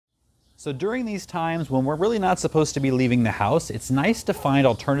So during these times when we're really not supposed to be leaving the house, it's nice to find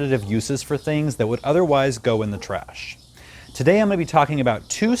alternative uses for things that would otherwise go in the trash. Today I'm going to be talking about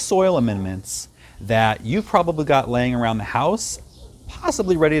 2 soil amendments that you've probably got laying around the house,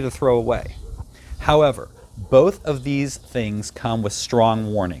 possibly ready to throw away. However, both of these things come with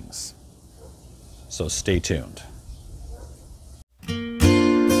strong warnings. So stay tuned.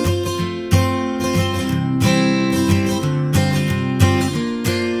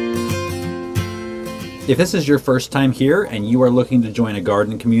 If this is your first time here and you are looking to join a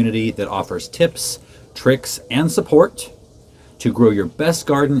garden community that offers tips, tricks, and support to grow your best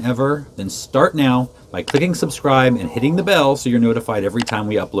garden ever, then start now by clicking subscribe and hitting the bell so you're notified every time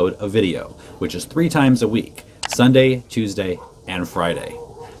we upload a video, which is 3 times a week, Sunday, Tuesday, and Friday.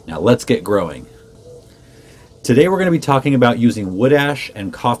 Now let's get growing. Today we're going to be talking about using wood ash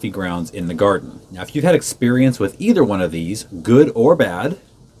and coffee grounds in the garden. Now if you've had experience with either one of these, good or bad,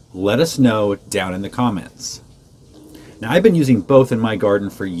 let us know down in the comments. Now I've been using both in my garden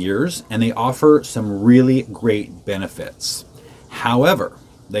for years and they offer some really great benefits. However,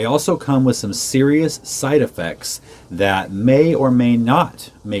 they also come with some serious side effects that may or may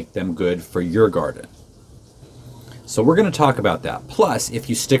not make them good for your garden. So we're going to talk about that. Plus, if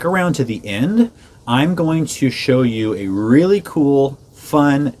you stick around to the end, I'm going to show you a really cool,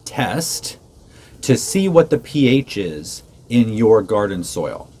 fun test to see what the pH is in your garden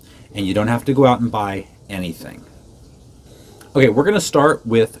soil. And you don't have to go out and buy anything. Okay, we're going to start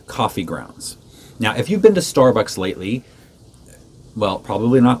with coffee grounds. Now, if you've been to Starbucks lately, well,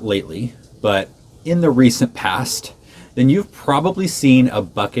 probably not lately, but in the recent past, then you've probably seen a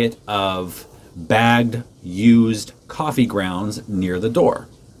bucket of bagged, used coffee grounds near the door.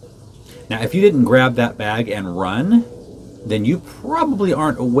 Now, if you didn't grab that bag and run, then you probably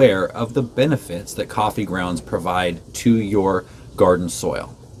aren't aware of the benefits that coffee grounds provide to your garden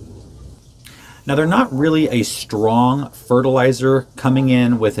soil. Now they're not really a strong fertilizer, coming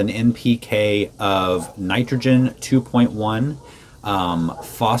in with an NPK of nitrogen 2.1,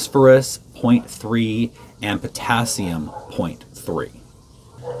 phosphorus 0.3, and potassium 0.3.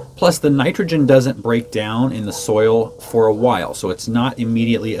 Plus the nitrogen doesn't break down in the soil for a while, so it's not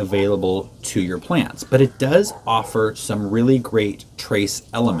immediately available to your plants, but it does offer some really great trace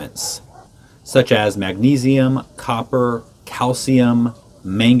elements such as magnesium, copper, calcium,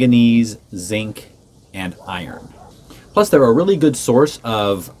 manganese, zinc, and iron. Plus they're a really good source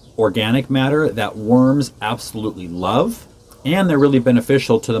of organic matter that worms absolutely love, and they're really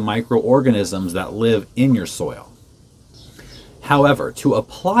beneficial to the microorganisms that live in your soil. However, to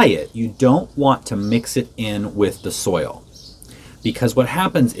apply it, you don't want to mix it in with the soil, because what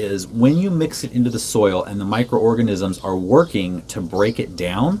happens is when you mix it into the soil and the microorganisms are working to break it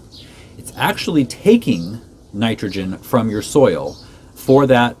down, it's actually taking nitrogen from your soil for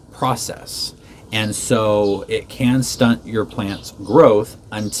that process, and so it can stunt your plant's growth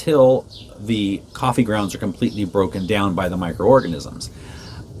until the coffee grounds are completely broken down by the microorganisms.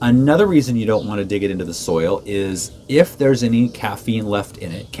 Another reason you don't want to dig it into the soil is if there's any caffeine left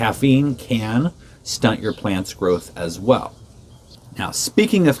in it. Caffeine can stunt your plant's growth as well. Now,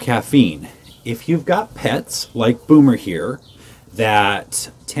 speaking of caffeine, if you've got pets like Boomer here that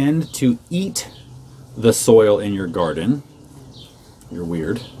tend to eat the soil in your garden, you're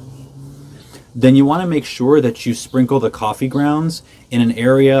weird, then you want to make sure that you sprinkle the coffee grounds in an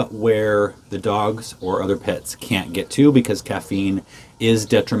area where the dogs or other pets can't get to, because caffeine is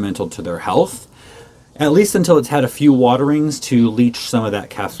detrimental to their health, at least until it's had a few waterings to leach some of that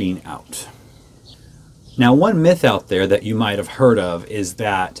caffeine out. Now, one myth out there that you might have heard of is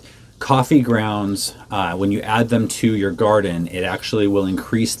that coffee grounds, when you add them to your garden, it actually will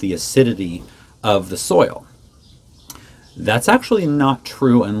increase the acidity of the soil. That's actually not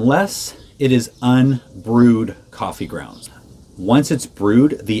true unless it is unbrewed coffee grounds. Once it's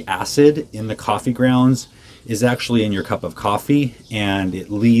brewed, the acid in the coffee grounds is actually in your cup of coffee, and it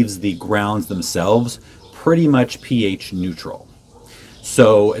leaves the grounds themselves pretty much pH neutral.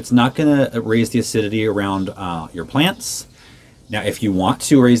 So it's not going to raise the acidity around your plants. Now, if you want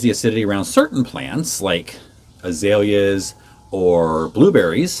to raise the acidity around certain plants like azaleas or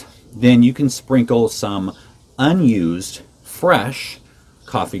blueberries, then you can sprinkle some unused, fresh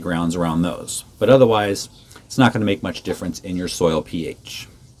coffee grounds around those. But otherwise, it's not going to make much difference in your soil pH.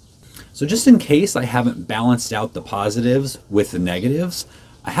 So just in case I haven't balanced out the positives with the negatives,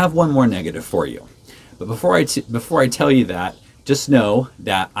 I have one more negative for you. But before I tell you that, just know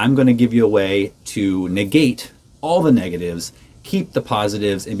that I'm going to give you a way to negate all the negatives, keep the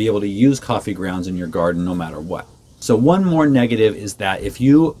positives, and be able to use coffee grounds in your garden no matter what. So one more negative is that if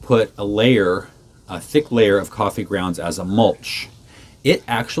you put a thick layer of coffee grounds as a mulch, it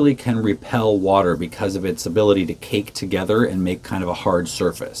actually can repel water because of its ability to cake together and make kind of a hard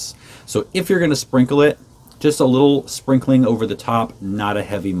surface. So if you're going to sprinkle it, just a little sprinkling over the top, not a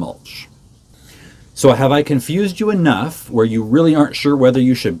heavy mulch. So have I confused you enough where you really aren't sure whether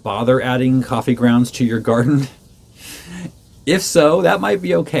you should bother adding coffee grounds to your garden? If so, that might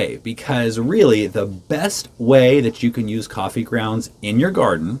be okay, because really the best way that you can use coffee grounds in your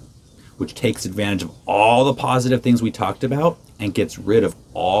garden, which takes advantage of all the positive things we talked about and gets rid of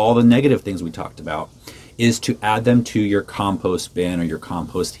all the negative things we talked about, is to add them to your compost bin or your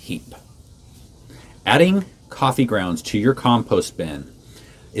compost heap. Adding coffee grounds to your compost bin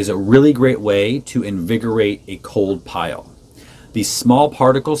is a really great way to invigorate a cold pile. The small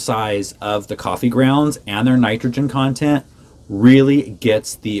particle size of the coffee grounds and their nitrogen content really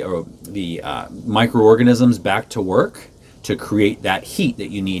gets the microorganisms back to work to create that heat that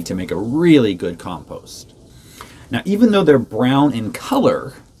you need to make a really good compost. Now, even though they're brown in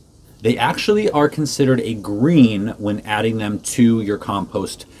color, they actually are considered a green when adding them to your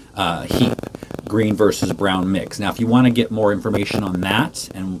compost heap, green versus brown mix. Now, if you want to get more information on that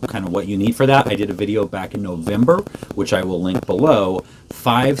and kind of what you need for that, I did a video back in November, which I will link below,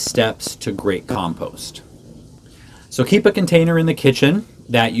 5 steps to great compost. So keep a container in the kitchen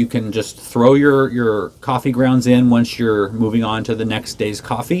that you can just throw your coffee grounds in once you're moving on to the next day's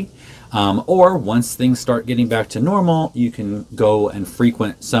coffee. Or once things start getting back to normal, you can go and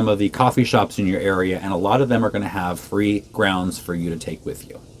frequent some of the coffee shops in your area, and a lot of them are going to have free grounds for you to take with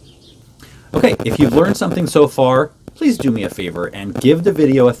you. Okay, if you've learned something so far, please do me a favor and give the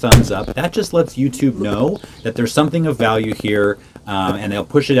video a thumbs up. That just lets YouTube know that there's something of value here, and they'll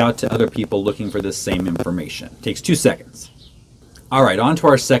push it out to other people looking for this same information. It takes 2 seconds. All right, on to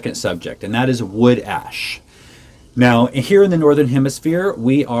our second subject, and that is wood ash. Now, here in the Northern Hemisphere,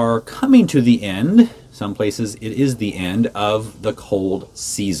 we are coming to the end, some places it is the end, of the cold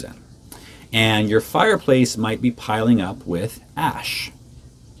season. And your fireplace might be piling up with ash.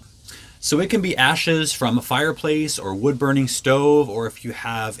 So it can be ashes from a fireplace or wood-burning stove, or if you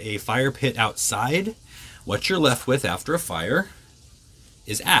have a fire pit outside, what you're left with after a fire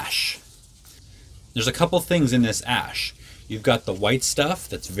is ash. There's a couple things in this ash. You've got the white stuff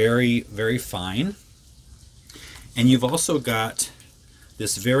that's very, very fine. And you've also got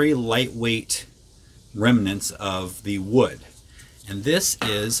this very lightweight remnants of the wood. And this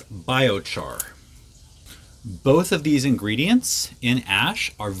is biochar. Both of these ingredients in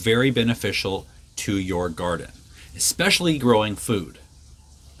ash are very beneficial to your garden, especially growing food.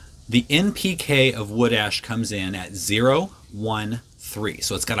 The NPK of wood ash comes in at 0.13.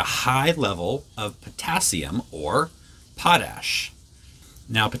 So it's got a high level of potassium or potash.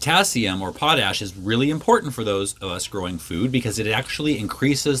 Now, potassium or potash is really important for those of us growing food because it actually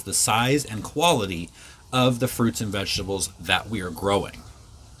increases the size and quality of the fruits and vegetables that we are growing.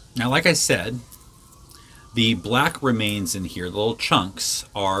 Now, like I said, the black remains in here, the little chunks,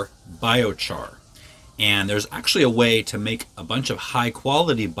 are biochar. And there's actually a way to make a bunch of high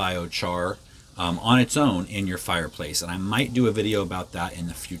quality biochar on its own in your fireplace. And I might do a video about that in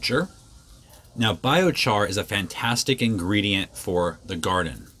the future. Now, biochar is a fantastic ingredient for the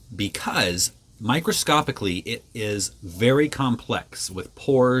garden because microscopically it is very complex with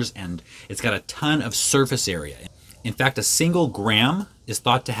pores, and it's got a ton of surface area. In fact, a single gram is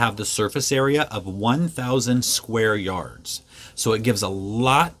thought to have the surface area of 1,000 square yards. So it gives a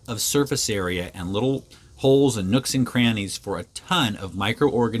lot of surface area and little holes and nooks and crannies for a ton of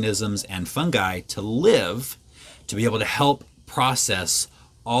microorganisms and fungi to live, to be able to help process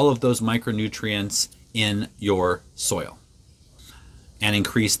all of those micronutrients in your soil and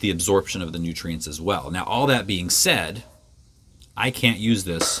increase the absorption of the nutrients as well. Now, all that being said, I can't use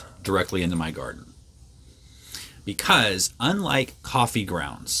this directly into my garden because unlike coffee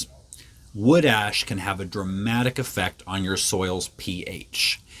grounds, wood ash can have a dramatic effect on your soil's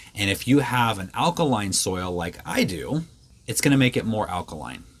pH. And if you have an alkaline soil like I do, it's going to make it more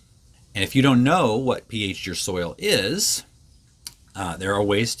alkaline. And if you don't know what pH your soil is, there are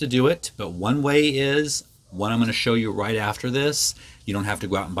ways to do it, but one way is one I'm going to show you right after this. You don't have to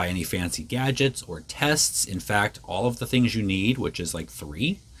go out and buy any fancy gadgets or tests. In fact, all of the things you need, which is like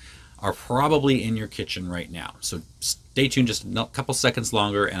 3, are probably in your kitchen right now. So stay tuned just a couple seconds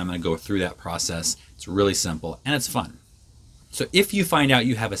longer and I'm going to go through that process. It's really simple and it's fun. So if you find out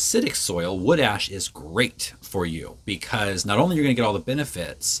you have acidic soil, wood ash is great for you because not only you're going to get all the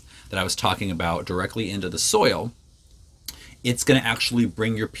benefits that I was talking about directly into the soil, it's going to actually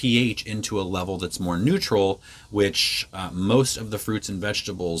bring your pH into a level that's more neutral, which most of the fruits and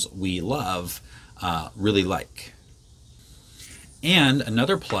vegetables we love really like. And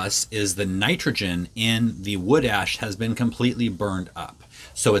another plus is the nitrogen in the wood ash has been completely burned up.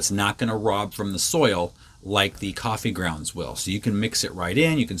 So it's not going to rob from the soil like the coffee grounds will. So you can mix it right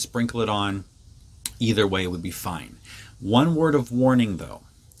in, you can sprinkle it on. Either way would be fine. One word of warning though.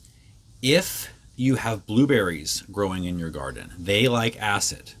 If you have blueberries growing in your garden, they like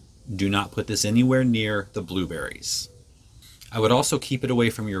acid. Do not put this anywhere near the blueberries. I would also keep it away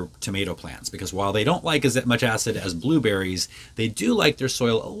from your tomato plants because while they don't like as much acid as blueberries, they do like their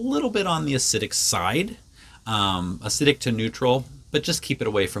soil a little bit on the acidic side, acidic to neutral, but just keep it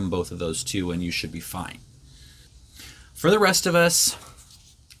away from both of those two and you should be fine. For the rest of us,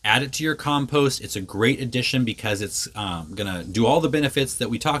 add it to your compost. It's a great addition because it's gonna do all the benefits that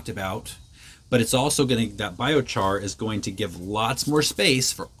we talked about, but it's also that biochar is going to give lots more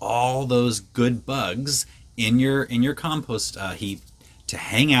space for all those good bugs in your compost heap to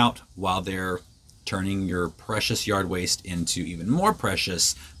hang out while they're turning your precious yard waste into even more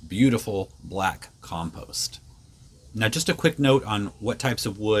precious, beautiful black compost. Now, just a quick note on what types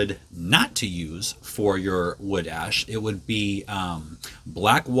of wood not to use for your wood ash. It would be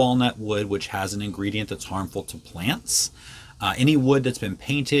black walnut wood, which has an ingredient that's harmful to plants. Any wood that's been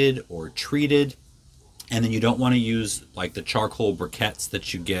painted or treated. And then you don't want to use like the charcoal briquettes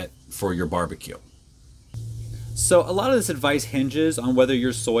that you get for your barbecue. So a lot of this advice hinges on whether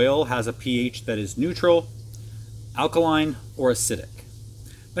your soil has a pH that is neutral, alkaline, or acidic.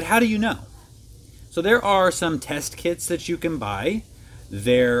 But how do you know? So there are some test kits that you can buy.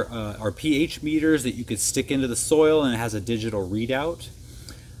 There are pH meters that you could stick into the soil and it has a digital readout.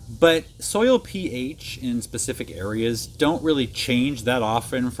 But soil pH in specific areas don't really change that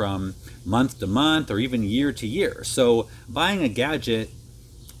often from month to month or even year to year. So buying a gadget,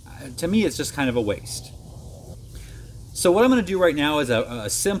 to me, it's just kind of a waste. So what I'm going to do right now is a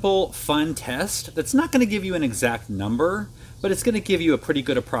simple, fun test that's not going to give you an exact number, but it's going to give you a pretty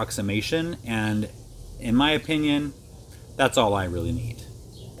good approximation. And in my opinion, that's all I really need.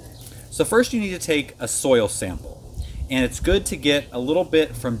 So first you need to take a soil sample. And it's good to get a little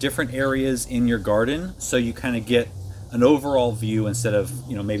bit from different areas in your garden so you kind of get an overall view instead of,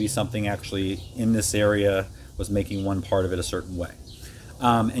 maybe something actually in this area was making one part of it a certain way.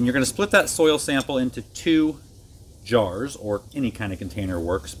 And you're going to split that soil sample into 2 jars, or any kind of container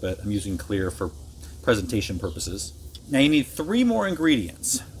works, but I'm using clear for presentation purposes. Now you need 3 more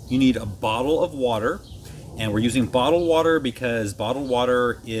ingredients. You need a bottle of water, and we're using bottled water because bottled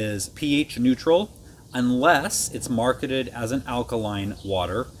water is pH neutral unless it's marketed as an alkaline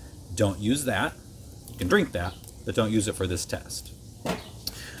water. Don't use that. You can drink that, but don't use it for this test.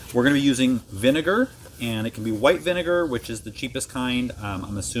 We're going to be using vinegar, and it can be white vinegar, which is the cheapest kind.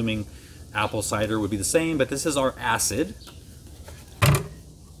 I'm assuming apple cider would be the same, but this is our acid.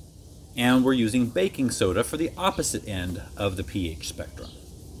 And we're using baking soda for the opposite end of the pH spectrum.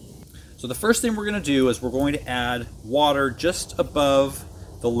 So the first thing we're going to do is we're going to add water just above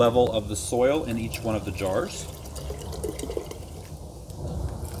the level of the soil in each one of the jars.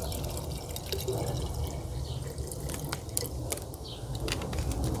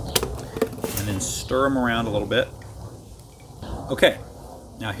 And then stir them around a little bit. Okay,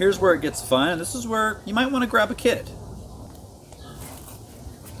 now here's where it gets fun, and this is where you might want to grab a kid.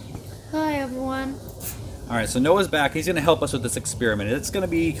 Hi everyone. All right, so Noah's back. He's going to help us with this experiment. It's going to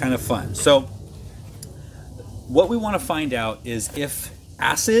be kind of fun. So what we want to find out is if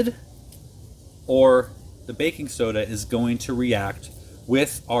acid or the baking soda is going to react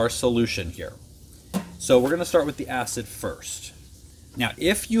with our solution here. So we're going to start with the acid first. Now,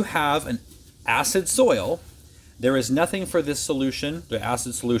 if you have an acid soil, there is nothing for this solution, the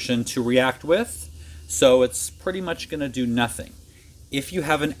acid solution, to react with, so it's pretty much going to do nothing. If you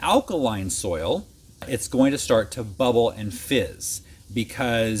have an alkaline soil, it's going to start to bubble and fizz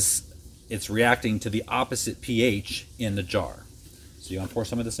because it's reacting to the opposite pH in the jar. So you want to pour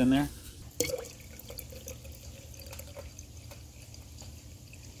some of this in there?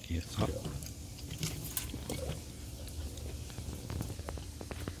 Yes.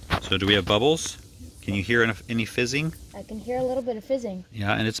 So do we have bubbles? Can you hear any fizzing? I can hear a little bit of fizzing.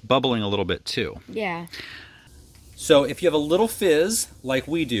 Yeah, and it's bubbling a little bit too. Yeah. So if you have a little fizz, like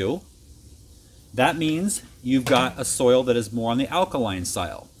we do, that means you've got a soil that is more on the alkaline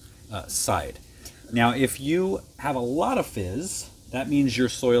side. Now, if you have a lot of fizz, that means your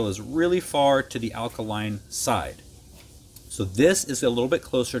soil is really far to the alkaline side. So this is a little bit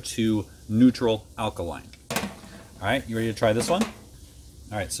closer to neutral alkaline. All right, you ready to try this one?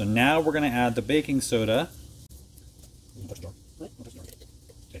 All right, so now we're going to add the baking soda.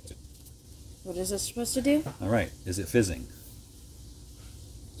 What is this supposed to do? All right, is it fizzing?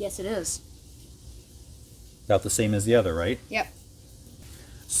 Yes, it is. About the same as the other, right? Yep.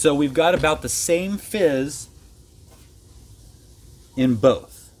 So we've got about the same fizz in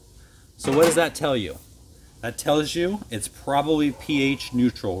both. So what does that tell you? That tells you it's probably pH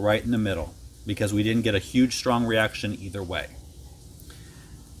neutral right in the middle, because we didn't get a huge strong reaction either way.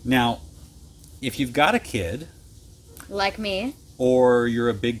 Now, if you've got a kid, like me, or you're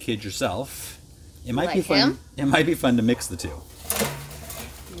a big kid yourself, it might be fun. Him? It might be fun to mix the two.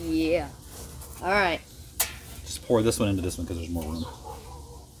 Yeah. All right. Just pour this one into this one because there's more room.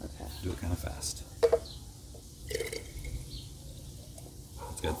 Okay. Do it kind of fast.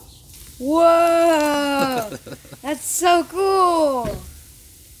 That's good. Whoa! That's so cool.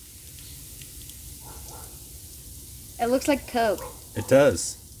 It looks like Coke. It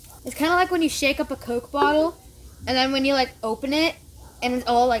does. It's kind of like when you shake up a Coke bottle, and then when you like open it, and it's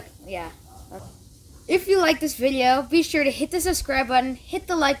all like, yeah. If you like this video, be sure to hit the subscribe button, hit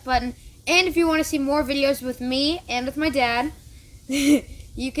the like button, and if you want to see more videos with me and with my dad,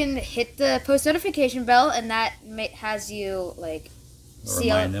 you can hit the post notification bell, and that has you like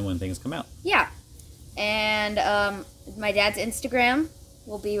Remind them when things come out. Yeah. And my dad's Instagram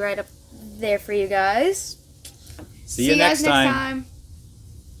will be right up there for you guys. See you next time. time.